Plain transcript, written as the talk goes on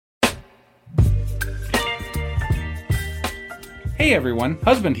Hey everyone,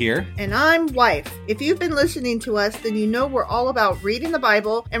 Husband here. And I'm Wife. If you've been listening to us, then you know we're all about reading the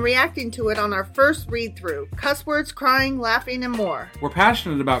Bible and reacting to it on our first read-through. Cuss words, crying, laughing, and more. We're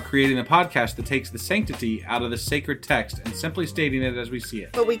passionate about creating a podcast that takes the sanctity out of the sacred text and simply stating it as we see it.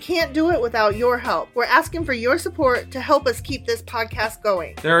 But we can't do it without your help. We're asking for your support to help us keep this podcast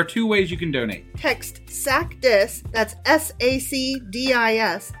going. There are two ways you can donate. Text SACDIS, that's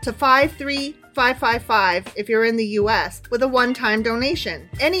SACDIS, to 53555 if you're in the U.S. with a one-time donation.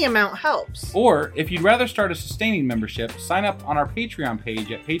 Any amount helps. Or, if you'd rather start a sustaining membership, sign up on our Patreon page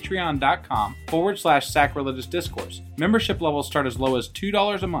at patreon.com/sacrilegious discourse. Membership levels start as low as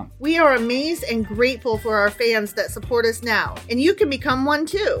 $2 a month. We are amazed and grateful for our fans that support us now, and you can become one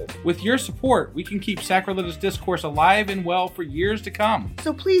too. With your support, we can keep Sacrilegious Discourse alive and well for years to come.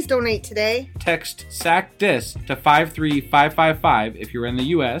 So please donate today. Text SACDIS to 53555 if you're in the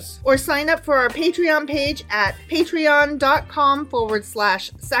U.S. Or sign up for our Patreon page at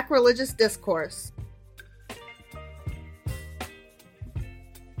patreon.com/sacrilegious discourse.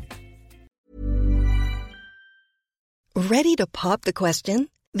 Ready to pop the question?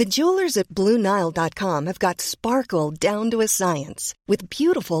 The jewelers at BlueNile.com have got sparkle down to a science with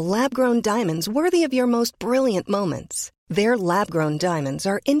beautiful lab-grown diamonds worthy of your most brilliant moments. Their lab-grown diamonds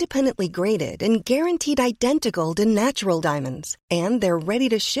are independently graded and guaranteed identical to natural diamonds, and they're ready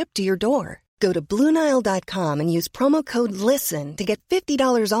to ship to your door. Go to BlueNile.com and use promo code LISTEN to get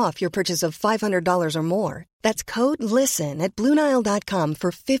 $50 off your purchase of $500 or more. That's code LISTEN at BlueNile.com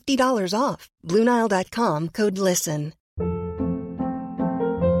for $50 off. BlueNile.com, code LISTEN.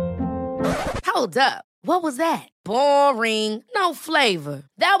 Hold up. What was that? Boring. No flavor.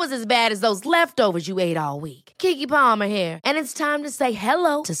 That was as bad as those leftovers you ate all week. Keke Palmer here, and it's time to say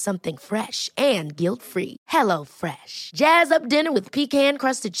hello to something fresh and guilt-free. Hello Fresh. Jazz up dinner with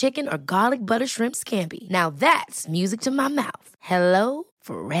pecan-crusted chicken or garlic butter shrimp scampi. Now that's music to my mouth. Hello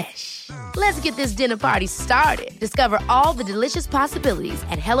Fresh. Let's get this dinner party started. Discover all the delicious possibilities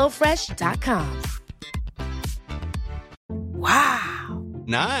at HelloFresh.com. Wow.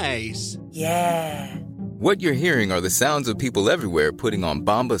 Nice. Yeah. What you're hearing are the sounds of people everywhere putting on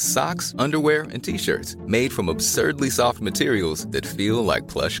Bombas socks, underwear, and T-shirts made from absurdly soft materials that feel like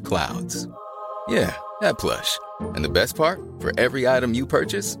plush clouds. Yeah, that plush. And the best part? For every item you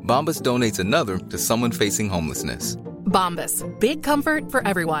purchase, Bombas donates another to someone facing homelessness. Bombas. Big comfort for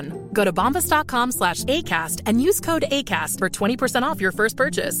everyone. Go to bombas.com/ACAST and use code ACAST for 20% off your first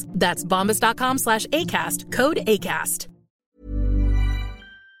purchase. That's bombas.com/ACAST. Code ACAST.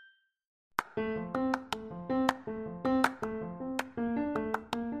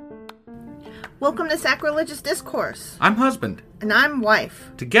 Welcome to Sacrilegious Discourse. I'm Husband. And I'm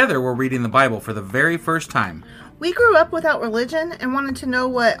Wife. Together, we're reading the Bible for the very first time. We grew up without religion and wanted to know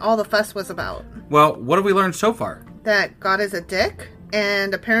what all the fuss was about. Well, what have we learned so far? That God is a dick,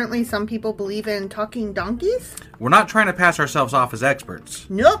 and apparently some people believe in talking donkeys? We're not trying to pass ourselves off as experts.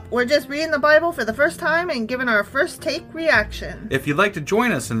 Nope, we're just reading the Bible for the first time and giving our first take reaction. If you'd like to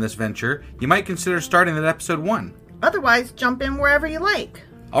join us in this venture, you might consider starting at episode 1. Otherwise, jump in wherever you like.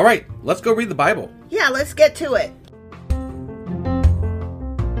 All right, let's go read the Bible. Yeah, let's get to it.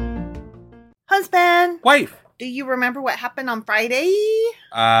 Husband! Wife! Do you remember what happened on Friday?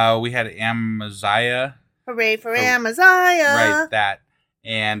 We had Amaziah. Hooray for Amaziah! Right, that.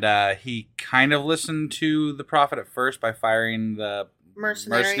 And he kind of listened to the prophet at first by firing the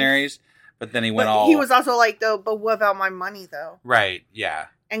mercenaries, but then he went all... He was also like, though, but what about my money, though? Right, yeah.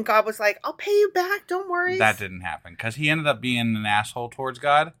 And God was like, I'll pay you back, don't worry. That didn't happen, because he ended up being an asshole towards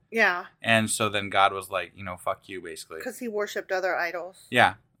God. Yeah. And so then God was like, fuck you, basically. Because he worshipped other idols.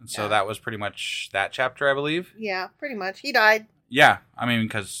 Yeah. And so that was pretty much that chapter, I believe. Yeah, pretty much. He died. Yeah. I mean,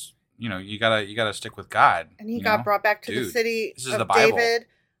 because, you gotta stick with God. And he got brought back to the city of David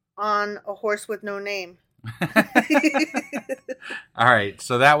on a horse with no name. All right.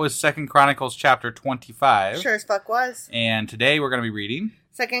 So that was 2 Chronicles chapter 25. Sure as fuck was. And today we're going to be reading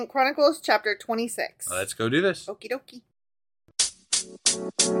 2 Chronicles chapter 26. Let's go do this. Okie dokie.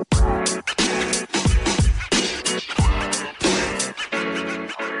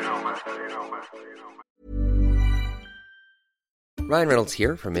 Ryan Reynolds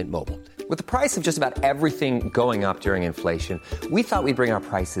here from Mint Mobile. With the price of just about everything going up during inflation, we thought we'd bring our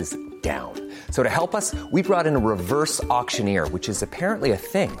prices down. So to help us, we brought in a reverse auctioneer, which is apparently a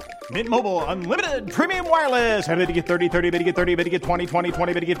thing. Mint Mobile Unlimited Premium Wireless. How to get 30, 30, bit to get 30, bit to get 20, 20,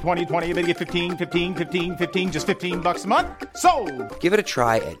 20, bit to get 20, 20, bit to get 15, 15, 15, 15, just $15 a month? Sold! Give it a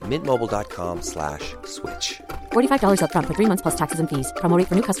try at mintmobile.com/switch. $45 up front for 3 months plus taxes and fees. Promo rate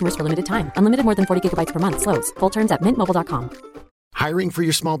for new customers for limited time. Unlimited more than 40 gigabytes per month. Slows full terms at mintmobile.com. Hiring for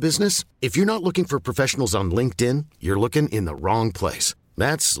your small business? If you're not looking for professionals on LinkedIn, you're looking in the wrong place.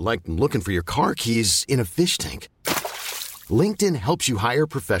 That's like looking for your car keys in a fish tank. LinkedIn helps you hire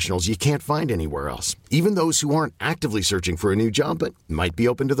professionals you can't find anywhere else, even those who aren't actively searching for a new job but might be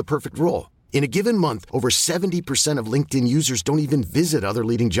open to the perfect role. In a given month, over 70% of LinkedIn users don't even visit other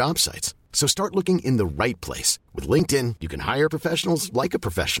leading job sites. So start looking in the right place. With LinkedIn, you can hire professionals like a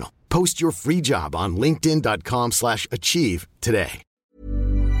professional. Post your free job on linkedin.com/achieve today.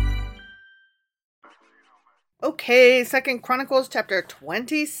 Okay, 2 Chronicles chapter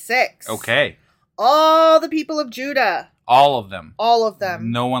 26. Okay. All the people of Judah. All of them. All of them.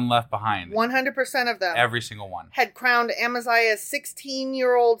 No one left behind. 100% of them. Every single one. Had crowned Amaziah's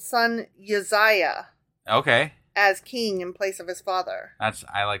 16-year-old son Uzziah. Okay. As king in place of his father.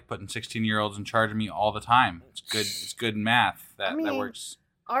 I like putting 16-year-olds in charge of me all the time. It's good. It's good math. That works.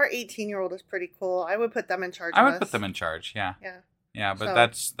 Our 18-year-old is pretty cool. I would put them in charge. I would put them in charge. Yeah. Yeah. Yeah, but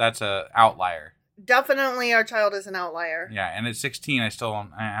that's a outlier. Definitely, our child is an outlier. Yeah, and at 16, I don't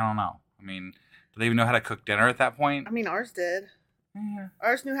know. I mean, do they even know how to cook dinner at that point? I mean, ours did. Yeah.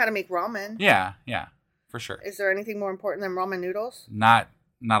 Ours knew how to make ramen. Yeah, for sure. Is there anything more important than ramen noodles? Not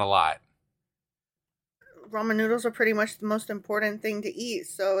a lot. Ramen noodles are pretty much the most important thing to eat.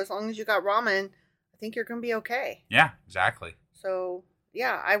 So as long as you got ramen, I think you're going to be okay. Yeah, exactly. So,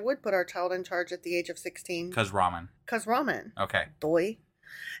 yeah, I would put our child in charge at the age of 16. Because ramen. Okay. Doy.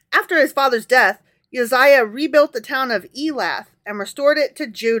 After his father's death, Uzziah rebuilt the town of Elath and restored it to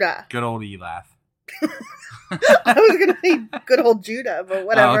Judah. Good old Elath. I was going to say good old Judah, but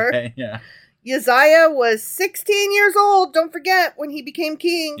whatever. Okay, yeah. Uzziah was 16 years old, don't forget, when he became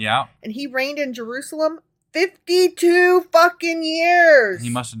king. Yeah. And he reigned in Jerusalem 52 fucking years. He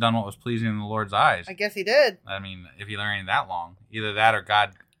must have done what was pleasing in the Lord's eyes. I guess he did. I mean, if he reigned that long, either that or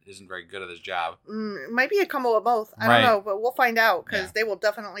God isn't very good at his job. It might be a combo of both. I don't know, but we'll find out because they will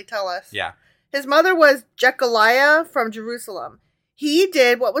definitely tell us. Yeah. His mother was Jechaliah from Jerusalem. He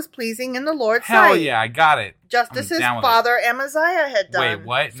did what was pleasing in the Lord's sight. Hell yeah, I got it. Just as his father Amaziah had done. Wait,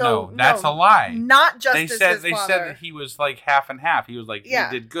 what? So, no, that's a lie. Not just as his father. They said that he was like half and half. He was like, he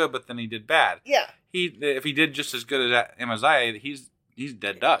did good, but then he did bad. Yeah. If he did just as good as Amaziah, he's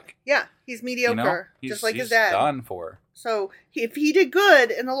dead duck. Yeah, he's mediocre, you know? just like his dad. He's done for. So if he did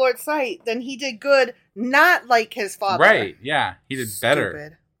good in the Lord's sight, then he did good not like his father. Right, yeah. He did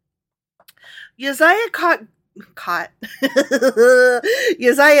better. Uzziah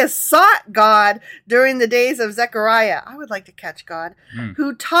Uzziah sought God during the days of Zechariah. I would like to catch God.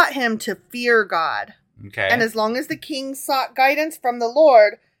 Who taught him to fear God. Okay. And as long as the king sought guidance from the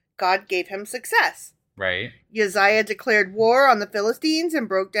Lord, God gave him success. Right. Uzziah declared war on the Philistines and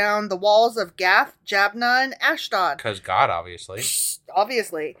broke down the walls of Gath, Jabneh, and Ashdod. Because God, obviously.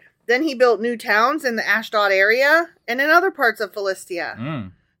 Obviously. Then he built new towns in the Ashdod area and in other parts of Philistia.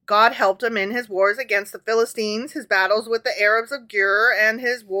 God helped him in his wars against the Philistines, his battles with the Arabs of Gur, and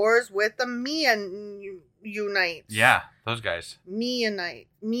his wars with the Meunites. Yeah, those guys. Meunites.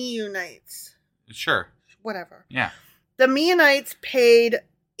 Sure. Whatever. Yeah. The Meunites paid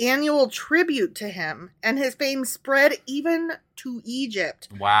annual tribute to him, and his fame spread even to Egypt.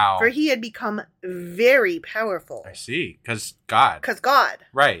 Wow. For he had become very powerful. I see. Because God. Because God.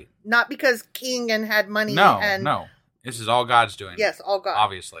 Right. Not because king and had money. No. This is all God's doing. Yes, all God.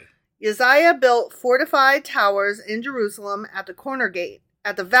 Obviously. Uzziah built fortified towers in Jerusalem at the corner gate,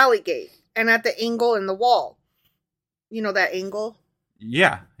 at the valley gate, and at the angle in the wall. You know that angle?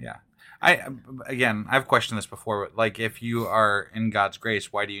 Yeah. I've questioned this before, but like if you are in God's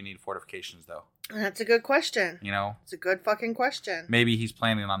grace, why do you need fortifications though? That's a good question. You know? It's a good fucking question. Maybe he's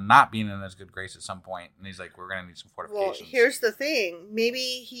planning on not being in his good grace at some point, and he's like, we're going to need some fortifications. Well, here's the thing. Maybe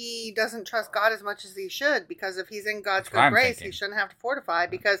he doesn't trust God as much as he should, because if he's in God's good grace, he shouldn't have to fortify,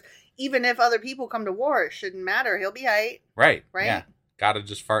 because even if other people come to war, it shouldn't matter. He'll be right. Right? Yeah. God will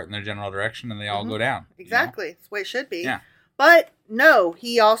just fart in their general direction, and they all go down. Exactly. You know? That's the way it should be. Yeah. But no,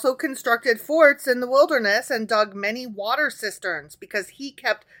 he also constructed forts in the wilderness and dug many water cisterns because he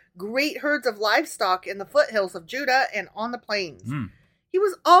kept great herds of livestock in the foothills of Judah and on the plains. He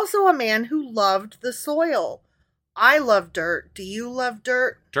was also a man who loved the soil. I love dirt. Do you love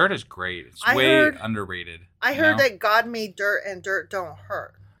dirt? Dirt is great. It's way underrated. I heard that God made dirt and dirt don't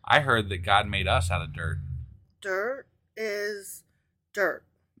hurt. I heard that God made us out of dirt. Dirt is dirt.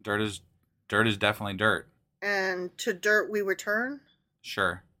 Dirt is definitely dirt. And to dirt we return?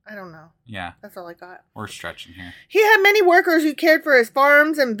 Sure. I don't know. Yeah. That's all I got. We're stretching here. He had many workers who cared for his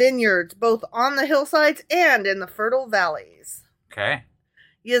farms and vineyards, both on the hillsides and in the fertile valleys. Okay.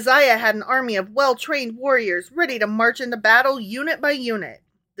 Uzziah had an army of well-trained warriors ready to march into battle unit by unit.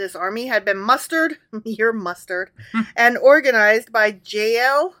 This army had been mustered, and organized by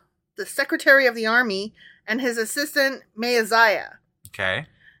Jael, the secretary of the army, and his assistant, Maaziah. Okay.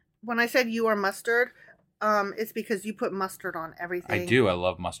 When I said you are mustard, it's because you put mustard on everything. I do. I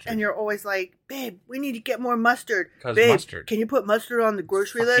love mustard. And you're always like, babe, we need to get more mustard. Because babe, mustard. Can you put mustard on the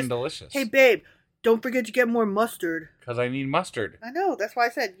grocery list? Delicious. Hey, babe, don't forget to get more mustard. Because I need mustard. I know. That's why I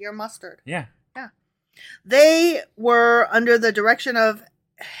said you're mustard. Yeah. Yeah. They were under the direction of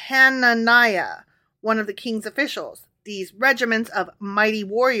Hananiah, one of the king's officials. These regiments of mighty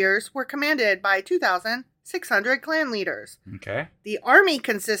warriors were commanded by 2,600 clan leaders. Okay. The army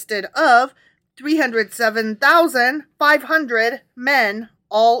consisted of 307,500 men,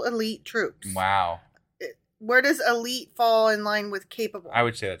 all elite troops. Wow. Where does elite fall in line with capable? I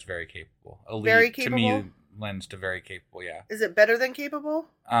would say that's very capable. Elite, very capable? To me, lends to very capable, yeah. Is it better than capable?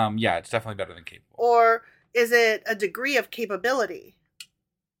 Yeah, it's definitely better than capable. Or is it a degree of capability?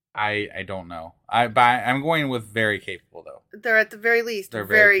 I don't know. I'm going with very capable, though. They're at the very least They're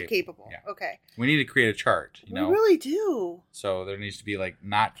very capable. Yeah. Okay. We need to create a chart, you know? We really do. So there needs to be, like,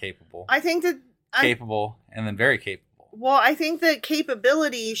 not capable. I think that... capable, and then very capable. Well, I think that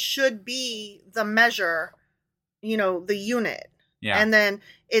capability should be the measure, you know, the unit. Yeah. And then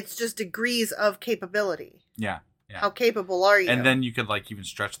it's just degrees of capability. Yeah. How capable are you? And then you could, like, even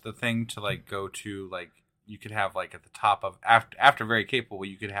stretch the thing to, like, go to, like, you could have, like, at the top of, after very capable,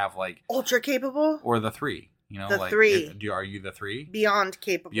 you could have, like... ultra capable? Or the 3, you know? The like, 3. Are you the 3? Beyond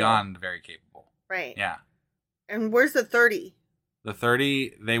capable. Beyond very capable. Right. Yeah. And where's the 30? The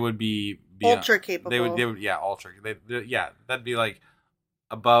 30, they would be... ultra capable. They would yeah, ultra. Yeah, that'd be, like,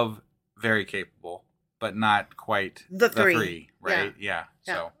 above very capable, but not quite the 3. Right? Yeah.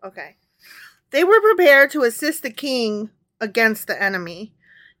 So. Okay. They were prepared to assist the king against the enemy.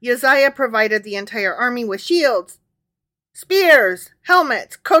 Uzziah provided the entire army with shields, spears,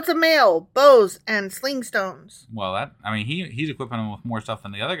 helmets, coats of mail, bows, and sling stones. Well, he's equipping them with more stuff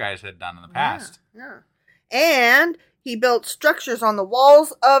than the other guys had done in the past. Yeah. And he built structures on the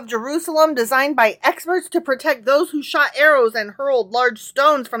walls of Jerusalem designed by experts to protect those who shot arrows and hurled large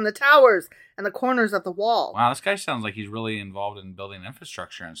stones from the towers and the corners of the wall. Wow, this guy sounds like he's really involved in building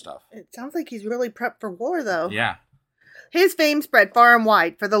infrastructure and stuff. It sounds like he's really prepped for war, though. Yeah. His fame spread far and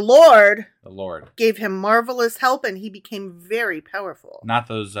wide, for the Lord gave him marvelous help, and he became very powerful. Not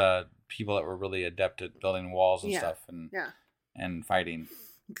those people that were really adept at building walls and stuff and fighting.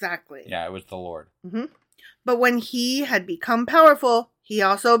 Exactly. Yeah, it was the Lord. Mm-hmm. But when he had become powerful, he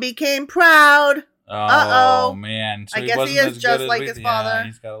also became proud. Oh, man. So I guess he is just like his father. Yeah,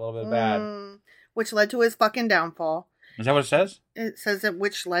 he's got a little bit bad. Which led to his fucking downfall. Is that what it says? It says that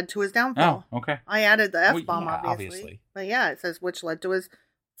which led to his downfall. Oh, okay. I added the F-bomb, obviously. But yeah, it says which led to his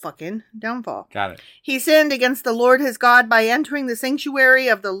fucking downfall. Got it. He sinned against the Lord his God by entering the sanctuary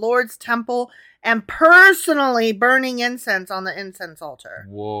of the Lord's temple and personally burning incense on the incense altar.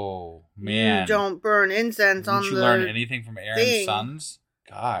 Whoa, man. You don't burn incense on the Didn't you learn anything from Aaron's sons?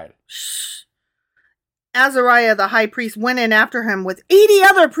 God. Shh. Azariah the high priest went in after him with 80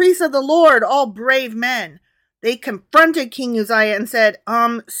 other priests of the Lord, all brave men. They confronted King Uzziah and said,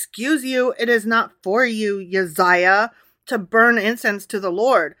 excuse you, it is not for you, Uzziah, to burn incense to the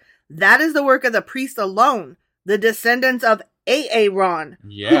Lord. That is the work of the priests alone, the descendants of Aaron,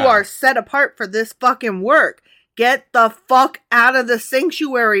 who are set apart for this fucking work. Get the fuck out of the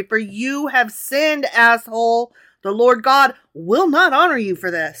sanctuary, for you have sinned, asshole. The Lord God will not honor you for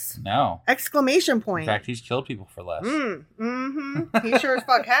this. No. Exclamation point. In fact, he's killed people for less. He sure as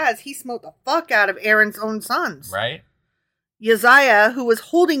fuck has. He smoked the fuck out of Aaron's own sons. Right? Uzziah, who was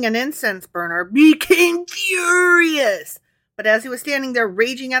holding an incense burner, became furious. But as he was standing there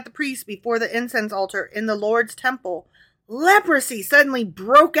raging at the priests before the incense altar in the Lord's temple, leprosy suddenly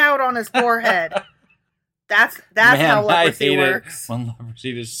broke out on his forehead. That's how leprosy works. When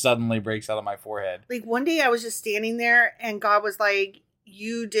leprosy just suddenly breaks out of my forehead. Like one day I was just standing there and God was like,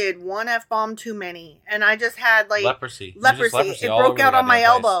 you did one F-bomb too many. And I just had like leprosy. It broke out on my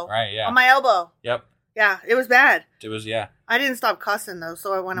elbow. Right, yeah. On my elbow. Yep. Yeah, it was bad. It was, yeah. I didn't stop cussing though,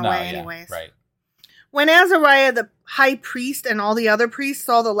 so I went away anyways. Right. When Azariah, the high priest, and all the other priests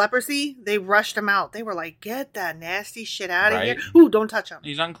saw the leprosy, they rushed him out. They were like, get that nasty shit out of here. Ooh, don't touch him.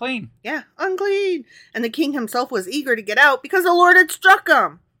 He's unclean. Yeah, unclean. And the king himself was eager to get out because the Lord had struck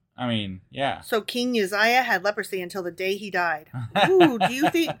him. I mean, yeah. So King Uzziah had leprosy until the day he died. Ooh, do you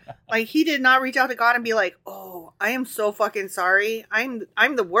think, like, he did not reach out to God and be like, oh, I am so fucking sorry. I'm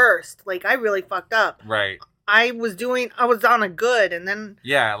the worst. Like, I really fucked up. Right. I was on a good, and then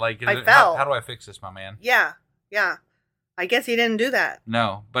I fell. How do I fix this, my man? Yeah. I guess he didn't do that.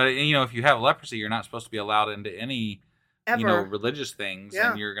 No, but if you have leprosy, you're not supposed to be allowed into any religious things,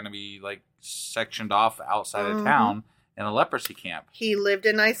 and you're going to be like sectioned off outside of town in a leprosy camp. He lived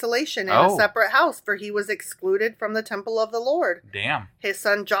in isolation in a separate house, for he was excluded from the temple of the Lord. Damn. His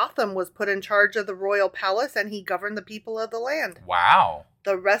son Jotham was put in charge of the royal palace, and he governed the people of the land. Wow.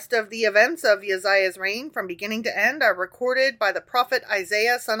 The rest of the events of Uzziah's reign, from beginning to end, are recorded by the prophet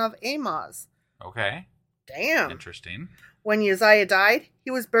Isaiah, son of Amoz. Okay. Damn. Interesting. When Uzziah died, he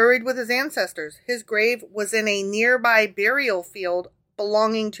was buried with his ancestors. His grave was in a nearby burial field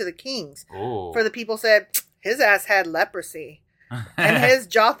belonging to the kings. Ooh. For the people said, his ass had leprosy. And his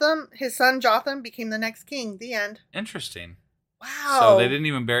son Jotham, became the next king. The end. Interesting. Wow. So they didn't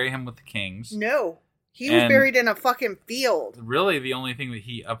even bury him with the kings. No. He was buried in a fucking field. Really, the only thing that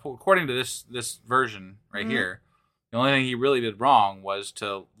he, according to this version right here, the only thing he really did wrong was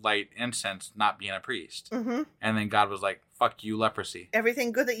to light incense, not being a priest. Mm-hmm. And then God was like, fuck you, leprosy.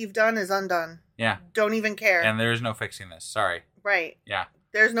 Everything good that you've done is undone. Yeah. Don't even care. And there's no fixing this. Sorry. Right. Yeah.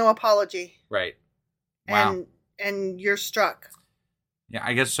 There's no apology. Right. Wow. And you're struck. Yeah,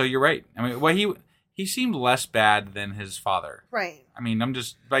 I guess so. You're right. I mean, well, he seemed less bad than his father. Right. I mean, I'm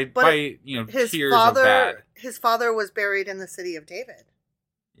just by his tears father, of bad. His father was buried in the city of David.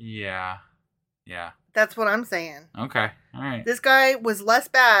 Yeah. Yeah. That's what I'm saying. Okay. All right. This guy was less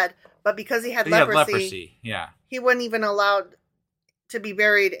bad, but because he had leprosy, yeah, he wasn't even allowed to be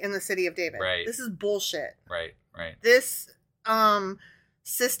buried in the city of David. Right. This is bullshit. Right. Right. This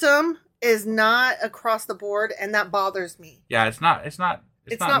system is not across the board, and that bothers me. Yeah, it's not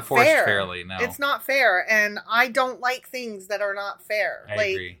enforced fair. fairly. No, it's not fair, and I don't like things that are not fair. I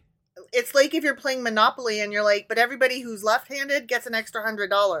agree. It's like if you're playing Monopoly and you're like, but everybody who's left-handed gets an extra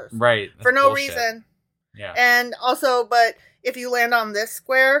 $100. Right. For no reason. Yeah. And also, but if you land on this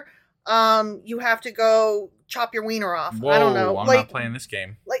square, you have to go chop your wiener off. Whoa, I don't know. I'm not playing this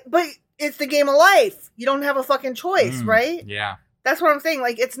game. But it's the game of life. You don't have a fucking choice, right? Yeah. That's what I'm saying.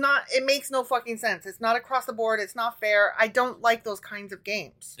 Like, it makes no fucking sense. It's not across the board. It's not fair. I don't like those kinds of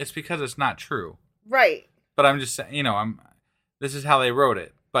games. It's because it's not true. Right. But I'm just saying, this is how they wrote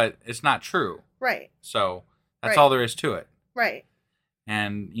it, but it's not true. Right. So that's all there is to it. Right.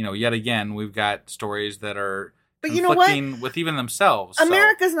 And, yet again, we've got stories that are conflicting with even themselves.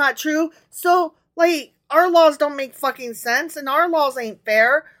 America's not true. So, our laws don't make fucking sense, and our laws ain't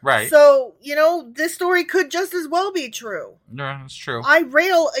fair. Right. So, this story could just as well be true. Yeah, that's true. I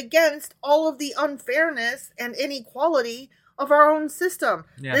rail against all of the unfairness and inequality of our own system.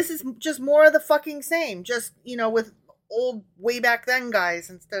 Yeah. This is just more of the fucking same. Just, with old way back then guys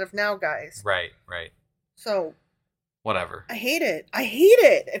instead of now guys. Right, right. So. Whatever. I hate it.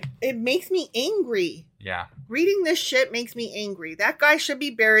 It makes me angry. Yeah. Reading this shit makes me angry. That guy should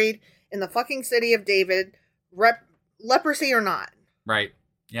be buried in the fucking city of David, leprosy or not. Right.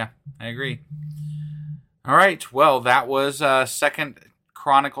 Yeah, I agree. All right. Well, that was 2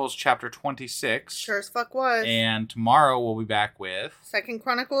 Chronicles chapter 26. Sure as fuck was. And tomorrow we'll be back with 2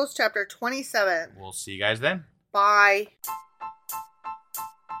 Chronicles chapter 27. We'll see you guys then. Bye.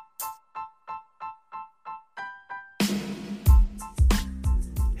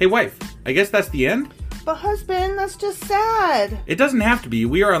 Hey, wife, I guess that's the end? But husband, that's just sad. It doesn't have to be.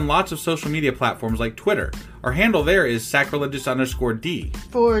 We are on lots of social media platforms like Twitter. Our handle there is sacrilegious_D.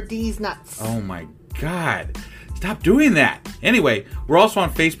 For D's nuts. Oh my God. Stop doing that. Anyway, we're also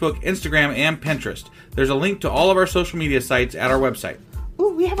on Facebook, Instagram, and Pinterest. There's a link to all of our social media sites at our website.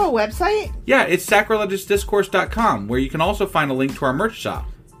 Ooh, we have a website? Yeah, it's sacrilegiousdiscourse.com, where you can also find a link to our merch shop.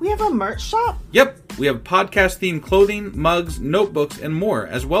 We have a merch shop? Yep. We have podcast-themed clothing, mugs, notebooks, and more,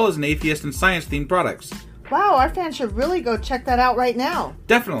 as well as an atheist and science-themed products. Wow, our fans should really go check that out right now.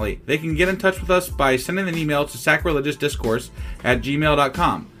 Definitely. They can get in touch with us by sending an email to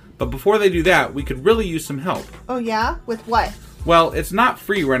sacrilegiousdiscourse@gmail.com. But before they do that, we could really use some help. Oh yeah? With what? Well, it's not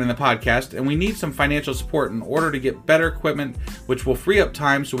free running the podcast, and we need some financial support in order to get better equipment, which will free up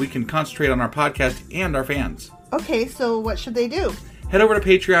time so we can concentrate on our podcast and our fans. Okay, so what should they do? Head over to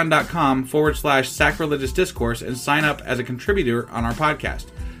patreon.com/sacrilegiousdiscourse and sign up as a contributor on our podcast.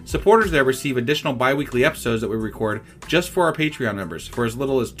 Supporters there receive additional bi-weekly episodes that we record just for our Patreon members for as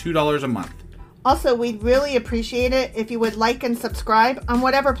little as $2 a month. Also, we'd really appreciate it if you would like and subscribe on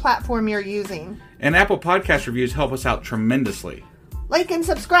whatever platform you're using. And Apple Podcast reviews help us out tremendously. Like and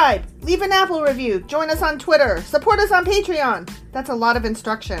subscribe. Leave an Apple review. Join us on Twitter. Support us on Patreon. That's a lot of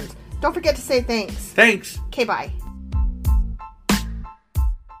instructions. Don't forget to say thanks. Thanks. Okay, bye.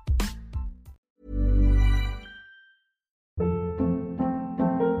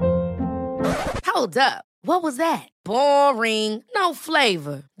 Hold up. What was that? Boring. No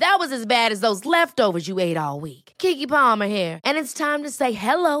flavor. That was as bad as those leftovers you ate all week. Keke Palmer here, and it's time to say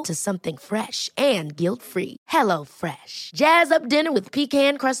hello to something fresh and guilt-free. Hello Fresh. Jazz up dinner with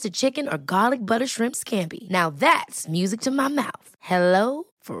pecan-crusted chicken or garlic butter shrimp scampi. Now that's music to my mouth. Hello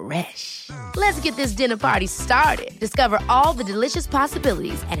Fresh. Let's get this dinner party started. Discover all the delicious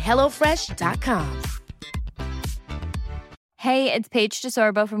possibilities at HelloFresh.com. Hey, it's Paige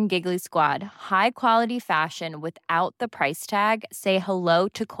DeSorbo from Giggly Squad. High quality fashion without the price tag. Say hello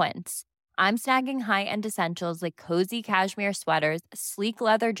to Quince. I'm snagging high-end essentials like cozy cashmere sweaters, sleek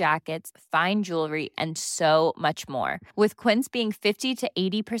leather jackets, fine jewelry, and so much more. With Quince being 50 to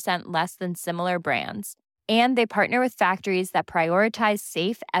 80% less than similar brands. And they partner with factories that prioritize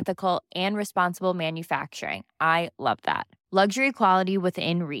safe, ethical, and responsible manufacturing. I love that. Luxury quality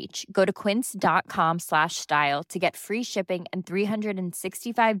within reach. Go to quince.com/style to get free shipping and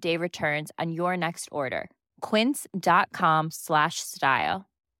 365-day returns on your next order. Quince.com/style.